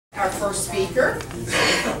our first speaker.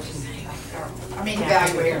 I mean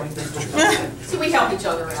evaluator. So we help each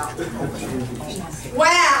other out.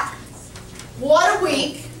 Wow! What a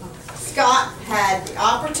week. Scott had the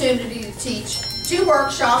opportunity to teach 2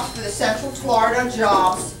 workshops for the Central Florida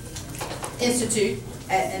Jobs Institute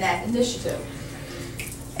and that initiative.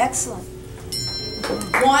 Excellent.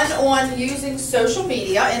 One on using social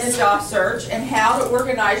media in a job search and how to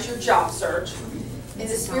organize your job search. In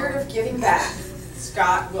the spirit of giving back,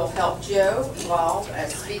 Scott will help Joe evolve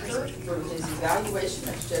as speaker through his evaluation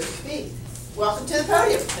of Joe's speed. Welcome to the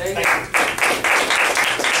podium. There you go.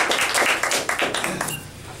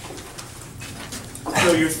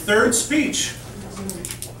 So your 3rd speech.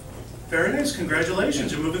 Very nice,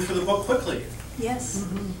 congratulations. You're moving through the book quickly. Yes.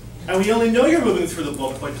 And we only know you're moving through the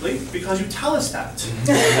book quickly because you tell us that.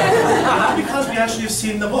 Not because we actually have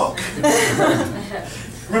seen the book.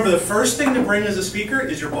 Remember, the first thing to bring as a speaker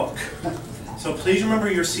is your book. So please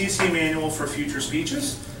remember your CC manual for future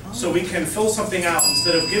speeches so we can fill something out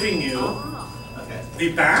instead of giving you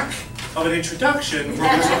the back of an introduction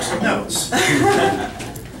where we took some notes.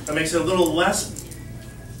 That makes it a little less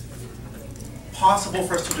possible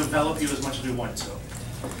for us to develop you as much as we want to.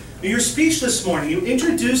 Your speech this morning, you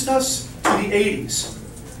introduced us to the 80s.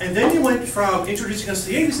 And then you went from introducing us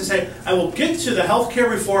to the 80s to say, I will get to the Healthcare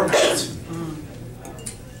Reform Act.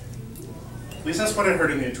 At least that's what I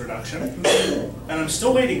heard in the introduction. And I'm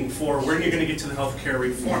still waiting for when you're going to get to the Healthcare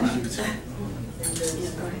Reform Act.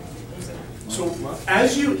 So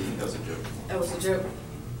as you... That was a joke.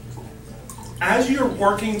 As you're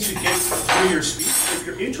working to get through your speech, if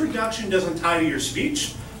your introduction doesn't tie to your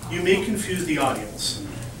speech, you may confuse the audience.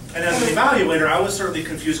 And as an evaluator, I was certainly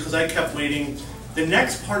confused because I kept waiting. The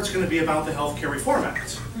next part's going to be about the Healthcare Reform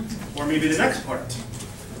Act, or maybe the next part.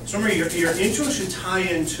 So remember, your intro should tie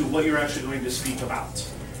into what you're actually going to speak about.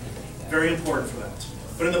 Very important for that.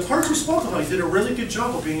 But in the parts you spoke about, you did a really good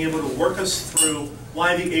job of being able to work us through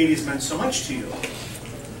why the 80s meant so much to you.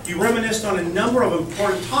 You reminisced on a number of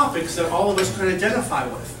important topics that all of us could identify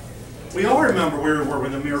with. We all remember where we were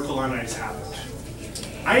when the Miracle on Ice happened.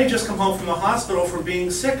 I had just come home from the hospital from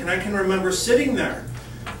being sick, and I can remember sitting there,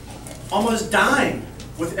 almost dying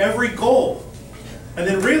with every goal, and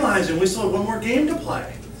then realizing we still had one more game to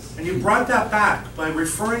play. And you brought that back by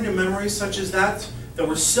referring to memories such as that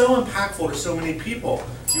were so impactful to so many people.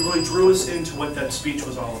 You really drew us into what that speech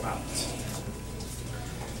was all about.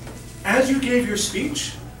 As you gave your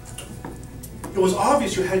speech, it was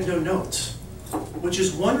obvious you had no notes, which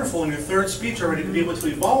is wonderful in your 3rd speech already to be able to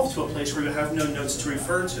evolve to a place where you have no notes to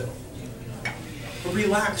refer to. But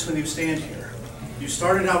relax when you stand here. You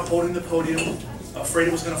started out holding the podium, afraid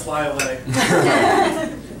it was going to fly away.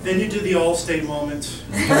 Then you did the All-State moment.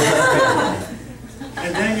 And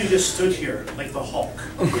then you just stood here like the Hulk.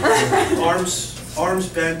 Arms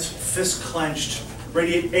bent, fists clenched,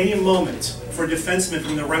 ready at any moment for a defenseman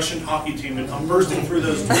from the Russian hockey team to come bursting through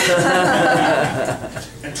those doors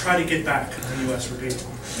and try to get back on the U.S. repeat.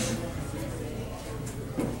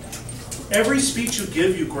 Every speech you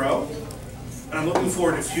give, you grow. And I'm looking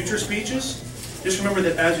forward to future speeches. Just remember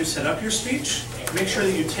that as you set up your speech, make sure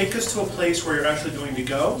that you take us to a place where you're actually going to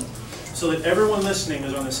go so that everyone listening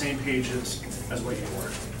is on the same page as what you were.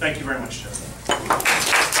 Thank you very much, Joe.